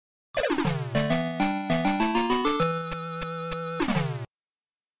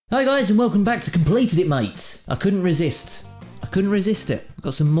Hi guys and welcome back to Completed It Mate. I couldn't resist it. I've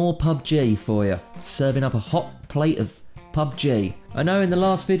got some more PUBG for you. Serving up a hot plate of PUBG. I know in the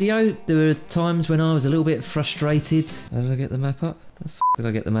last video there were times when I was a little bit frustrated. How did I get the map up? How the f did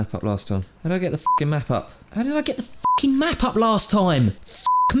I get the map up last time? How did I get the f***ing map up? How did I get the f***ing map up last time? F***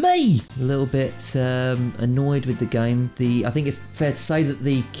 me! A little bit annoyed with the game. I think it's fair to say that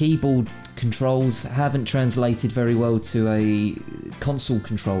the keyboard controls haven't translated very well to a console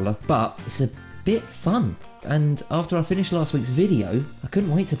controller, but it's a bit fun. And after I finished last week's video, I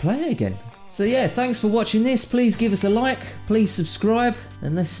couldn't wait to play it again. So yeah, thanks for watching this. Please give us a like, please subscribe,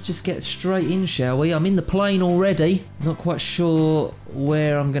 and let's just get straight in, shall we? I'm in the plane already. Not quite sure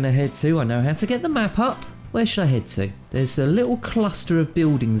where I'm going to head to. I know how to get the map up. Where should I head to? There's a little cluster of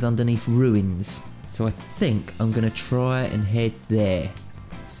buildings underneath ruins. So I think I'm going to try and head there.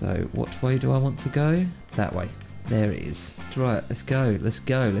 So what way do I want to go? That way. There it is. Right, let's go.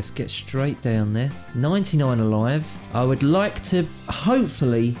 Let's get straight down there. 99 alive. I would like to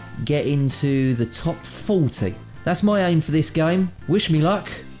hopefully get into the top 40. That's my aim for this game. Wish me luck.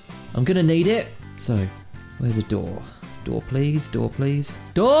 I'm gonna need it. So, where's a door? Door please, door please.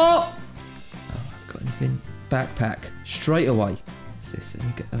 Door! Oh, got anything? Backpack. Straight away. What's this?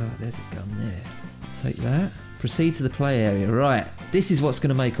 Oh, there's a gun there. Take that. Proceed to the play area. Right, this is what's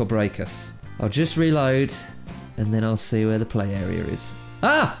gonna make or break us. I'll just reload, and then I'll see where the play area is.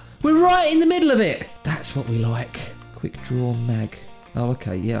 Ah! We're right in the middle of it! That's what we like. Quick draw mag. Oh,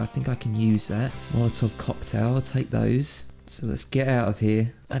 okay, yeah, I think I can use that. Molotov cocktail, I'll take those. So let's get out of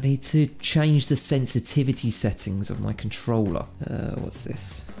here. I need to change the sensitivity settings of my controller. What's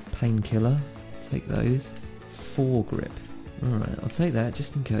this? Painkiller. Take those. Foregrip. Alright, I'll take that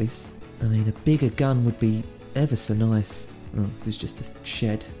just in case. I mean, a bigger gun would be ever so nice. Oh, this is just a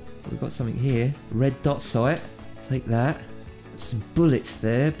shed. We've got something here. Red dot sight. Take that. Some bullets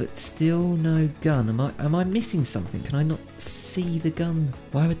there, but still no gun. Am I missing something? Can I not see the gun?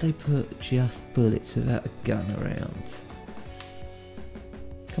 Why would they put just bullets without a gun around?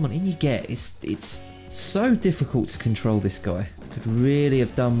 Come on, in you get. It's so difficult to control this guy. Could really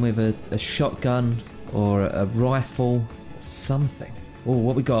have done with a shotgun or a rifle or something. Oh,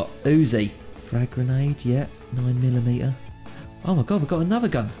 what we got? Uzi. Frag grenade, yeah. 9mm. Oh my god, we've got another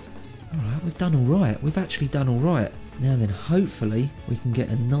gun. Alright, we've done alright. We've actually done alright. Now then, hopefully, we can get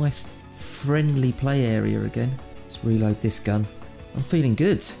a nice, friendly play area again. Let's reload this gun. I'm feeling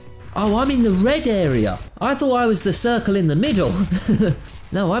good. Oh, I'm in the red area. I thought I was the circle in the middle.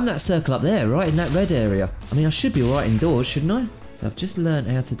 No, I'm that circle up there, right in that red area. I mean, I should be alright indoors, shouldn't I? So I've just learned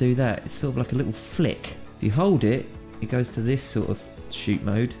how to do that. It's sort of like a little flick. If you hold it, it goes to this sort of shoot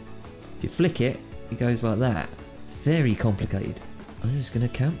mode. If you flick it, it goes like that. Very complicated. I'm just going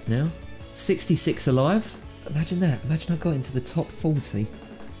to camp now. 66 alive. Imagine that. Imagine I got into the top 40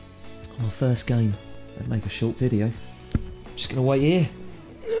 on my first game. I'd make a short video. I'm just going to wait here.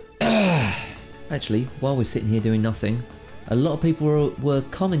 Actually, while we're sitting here doing nothing, a lot of people were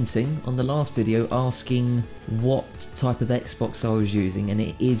commenting on the last video asking what type of Xbox I was using, and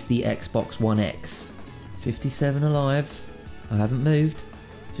it is the Xbox One X. 57 alive. I haven't moved.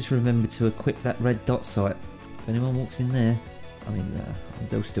 Just remember to equip that red dot sight. If anyone walks in there, I mean,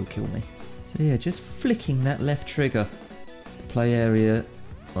 they'll still kill me. So yeah, just flicking that left trigger. The play area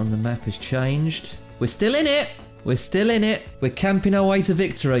on the map has changed. We're still in it! We're still in it! We're camping our way to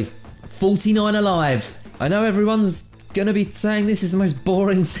victory. 49 alive. I know everyone's gonna be saying this is the most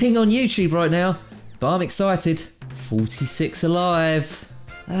boring thing on YouTube right now, but I'm excited. 46 alive.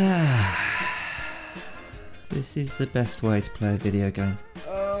 This is the best way to play a video game.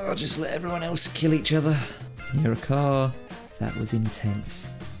 Oh, just let everyone else kill each other. Near a car. That was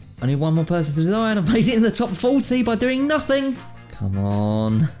intense. I need one more person to die and I've made it in the top 40 by doing nothing. Come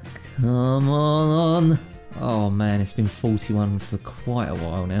on. Come on. Oh man, it's been 41 for quite a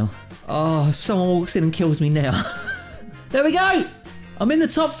while now. Oh, if someone walks in and kills me now. There we go. I'm in the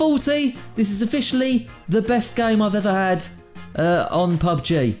top 40. This is officially the best game I've ever had on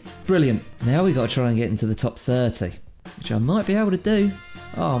PUBG. Brilliant. Now we got to try and get into the top 30, which I might be able to do.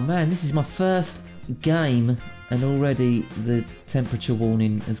 Oh man, this is my first game and already the temperature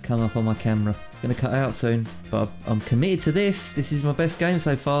warning has come up on my camera. It's going to cut out soon, but I'm committed to this. This is my best game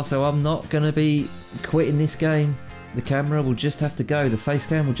so far, so I'm not going to be quitting this game. The camera will just have to go. The face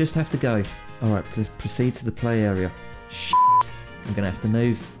cam will just have to go. Alright, proceed to the play area. Shit. I'm going to have to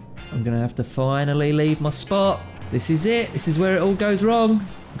move. I'm going to have to finally leave my spot. This is it. This is where it all goes wrong.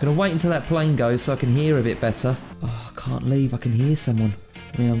 I'm going to wait until that plane goes so I can hear a bit better. Oh, I can't leave. I can hear someone.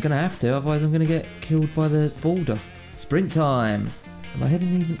 I mean, I'm going to have to, otherwise I'm going to get killed by the border. Sprint time. Am I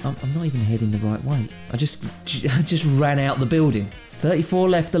heading even? I'm not even heading the right way. I just ran out the building. 34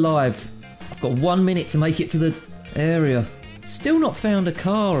 left alive. I've got 1 minute to make it to the area. Still not found a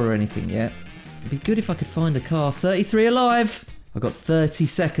car or anything yet. It'd be good if I could find a car. 33 alive. I've got 30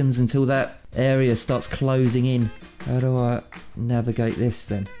 seconds until that area starts closing in. How do I navigate this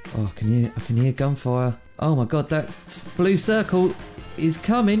then? Oh, I can hear gunfire. Oh my god, that blue circle is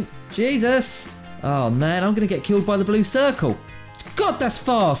coming. Jesus. Oh man, I'm gonna get killed by the blue circle. God, that's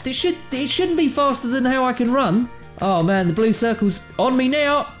fast. It shouldn't be faster than how I can run. Oh man, the blue circle's on me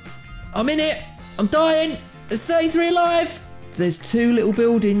now. I'm in it. I'm dying. There's 33 alive. There's 2 little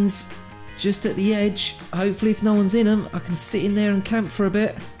buildings just at the edge. Hopefully if no one's in them, I can sit in there and camp for a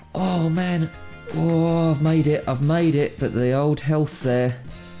bit. Oh man. Oh, I've made it. But the old health there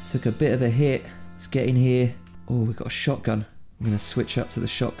took a bit of a hit. Let's get in here. Oh, we've got a shotgun. I'm going to switch up to the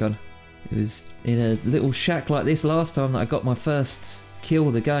shotgun. It was in a little shack like this last time that I got my first kill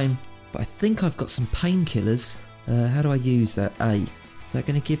of the game. But I think I've got some painkillers. How do I use that? A. Is that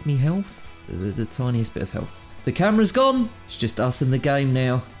going to give me health? The tiniest bit of health. The camera's gone. It's just us and the game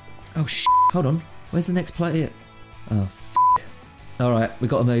now. Oh, hold on. Where's the next player? Oh, Alright, we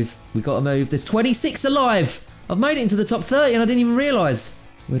gotta move. There's 26 alive! I've made it into the top 30 and I didn't even realise.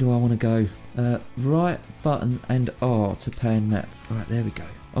 Where do I want to go? Right button and R to pan map. Alright, there we go.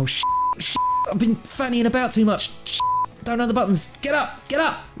 Oh, I've been fannying about too much. Don't know the buttons. Get up!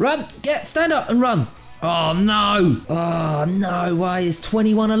 Run! Stand up and run! Oh, no! Oh, no way. There's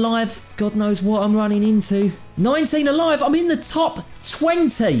 21 alive. God knows what I'm running into. 19 alive! I'm in the top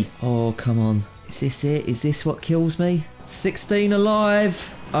 20! Oh, come on. Is this it? Is this what kills me? 16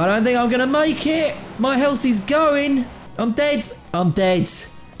 alive. I don't think I'm gonna make it. My health is going. I'm dead.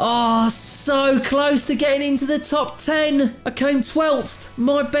 Oh, so close to getting into the top 10. I came 12th.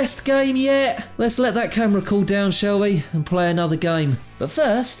 My best game yet. Let's let that camera cool down, shall we? And play another game. But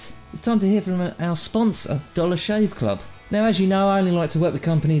first, it's time to hear from our sponsor, Dollar Shave Club. Now, as you know, I only like to work with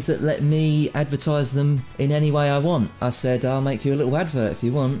companies that let me advertise them in any way I want. I said, I'll make you a little advert if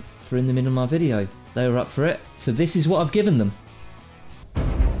you want for in the middle of my video. They were up for it. So this is what I've given them.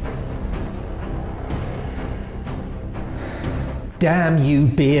 Damn you,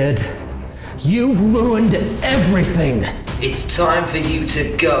 Beard. You've ruined everything. It's time for you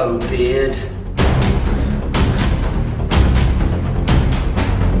to go, Beard.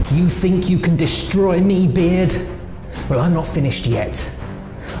 You think you can destroy me, Beard? Well, I'm not finished yet.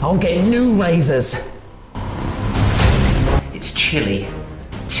 I'll get new razors. It's chilly.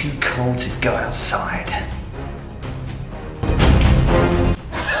 Too cold to go outside.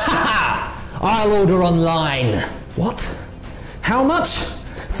 Ha! I'll order online. What? How much?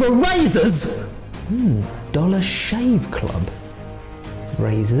 For razors? Dollar Shave Club.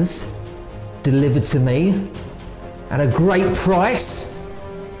 Razors? Delivered to me? At a great price?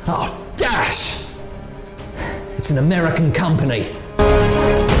 Oh, dash! It's an American company.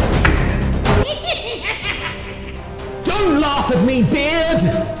 Don't laugh at me, Beard!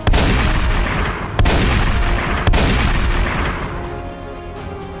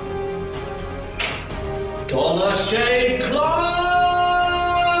 Dollar Shave Club!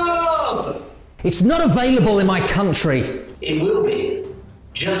 It's not available in my country. It will be.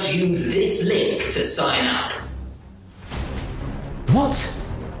 Just use this link to sign up. What?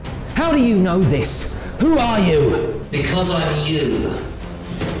 How do you know this? Who are you? Because I'm you.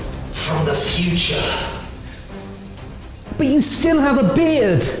 From the future. But you still have a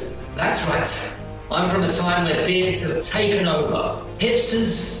beard. That's right. I'm from a time where beards have taken over.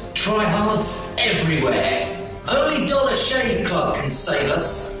 Hipsters, tryhards, everywhere. Only Dollar Shave Club can save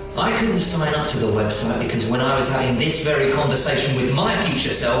us. I couldn't sign up to the website because when I was having this very conversation with my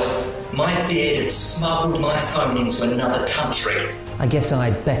future self, my beard had smuggled my phone into another country. I guess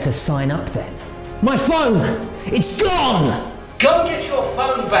I'd better sign up then. My phone! It's gone! Go get your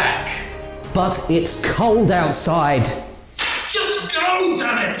phone back! But it's cold outside. Just go,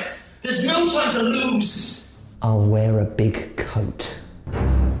 damn it! There's no time to lose! I'll wear a big coat.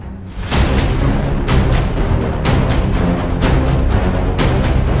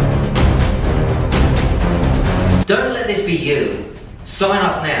 Don't let this be you. Sign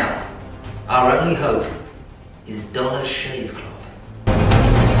up now. Our only hope is Dollar Shave Club.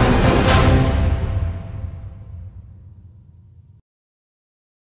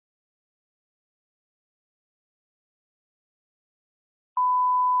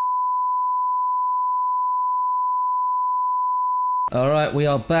 Alright, we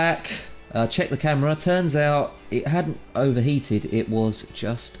are back. Check the camera. Turns out it hadn't overheated, it was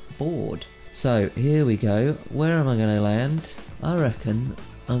just bored. So, here we go. Where am I going to land? I reckon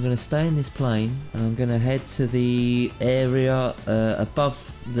I'm going to stay in this plane and I'm going to head to the area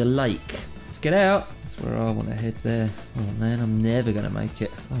above the lake. Let's get out. That's where I want to head there. Oh man, I'm never going to make it.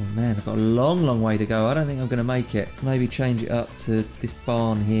 Oh man, I've got a long, long way to go. I don't think I'm going to make it. Maybe change it up to this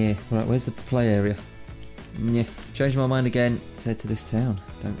barn here. Right, where's the play area? Yeah, change my mind again. Let's head to this town.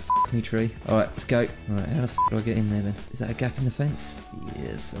 Don't f me, tree. Alright, let's go. Alright, how the f do I get in there then? Is that a gap in the fence?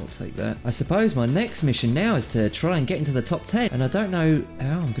 Yes, I'll take that. I suppose my next mission now is to try and get into the top 10. And I don't know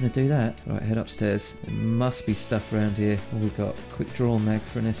how I'm going to do that. Right, head upstairs. There must be stuff around here. What we got? Quick draw mag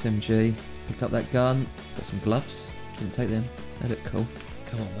for an SMG. Let's pick up that gun. Got some gloves. Didn't take them. They look cool.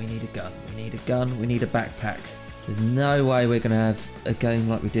 Come on, we need a gun. We need a gun. We need a backpack. There's no way we're going to have a game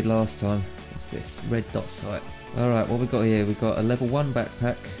like we did last time. What's this? Red dot sight. Alright, what we got here? We got a level 1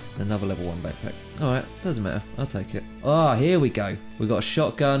 backpack and another level 1 backpack. Alright, doesn't matter. I'll take it. Ah, here we go. We got a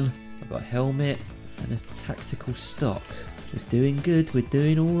shotgun, I've got a helmet, and a tactical stock. We're doing good. We're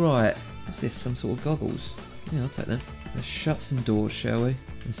doing alright. What's this? Some sort of goggles? Yeah, I'll take them. Let's shut some doors, shall we?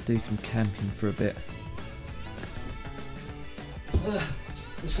 Let's do some camping for a bit. There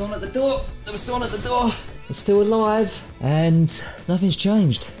was someone at the door. There was someone at the door. I'm still alive, and nothing's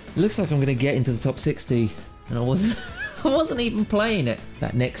changed. It looks like I'm going to get into the top 60, and I wasn't even playing it.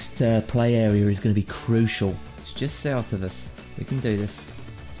 That next play area is going to be crucial. It's just south of us. We can do this.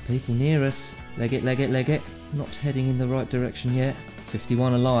 There's people near us. Leg it, leg it, leg it. Not heading in the right direction yet.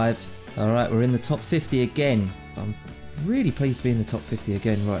 51 alive. Alright, we're in the top 50 again. I'm really pleased to be in the top 50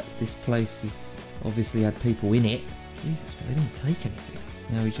 again. Right, this place has obviously had people in it. Jesus, but they didn't take anything.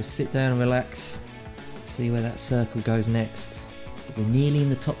 Now we just sit down and relax. See where that circle goes next. We're nearly in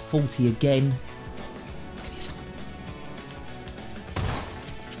the top 40 again. Look at this.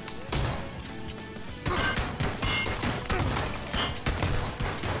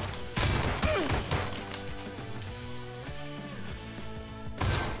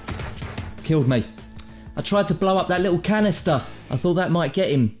 Killed me. I tried to blow up that little canister. I thought that might get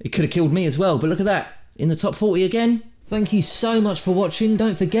him. It could have killed me as well, but look at that. In the top 40 again. Thank you so much for watching.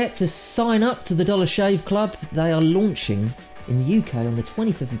 Don't forget to sign up to the Dollar Shave Club. They are launching in the UK on the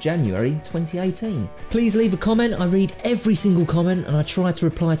 25th of January 2018. Please leave a comment. I read every single comment and I try to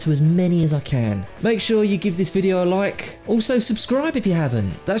reply to as many as I can. Make sure you give this video a like. Also subscribe if you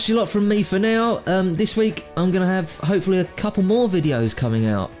haven't. That's your lot from me for now. This week I'm going to have hopefully a couple more videos coming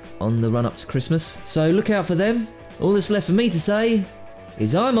out on the run up to Christmas. So look out for them. All that's left for me to say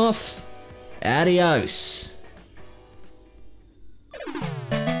is I'm off. Adios.